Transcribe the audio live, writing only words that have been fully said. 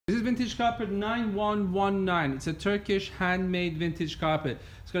vintage carpet 9119. It's a Turkish handmade vintage carpet.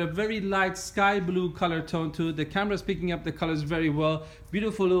 It's got a very light sky blue color tone to it. The camera's picking up the colors very well.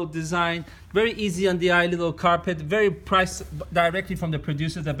 Beautiful little design. Very easy on the eye little carpet. Very priced directly from the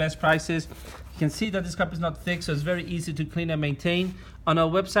producer, the best prices. You can see that this carpet is not thick, so it's very easy to clean and maintain. On our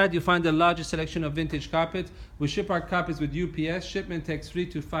website, you'll find the largest selection of vintage carpets. We ship our carpets with UPS. Shipment takes 3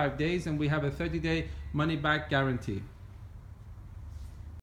 to 5 days, and we have a 30-day money-back guarantee.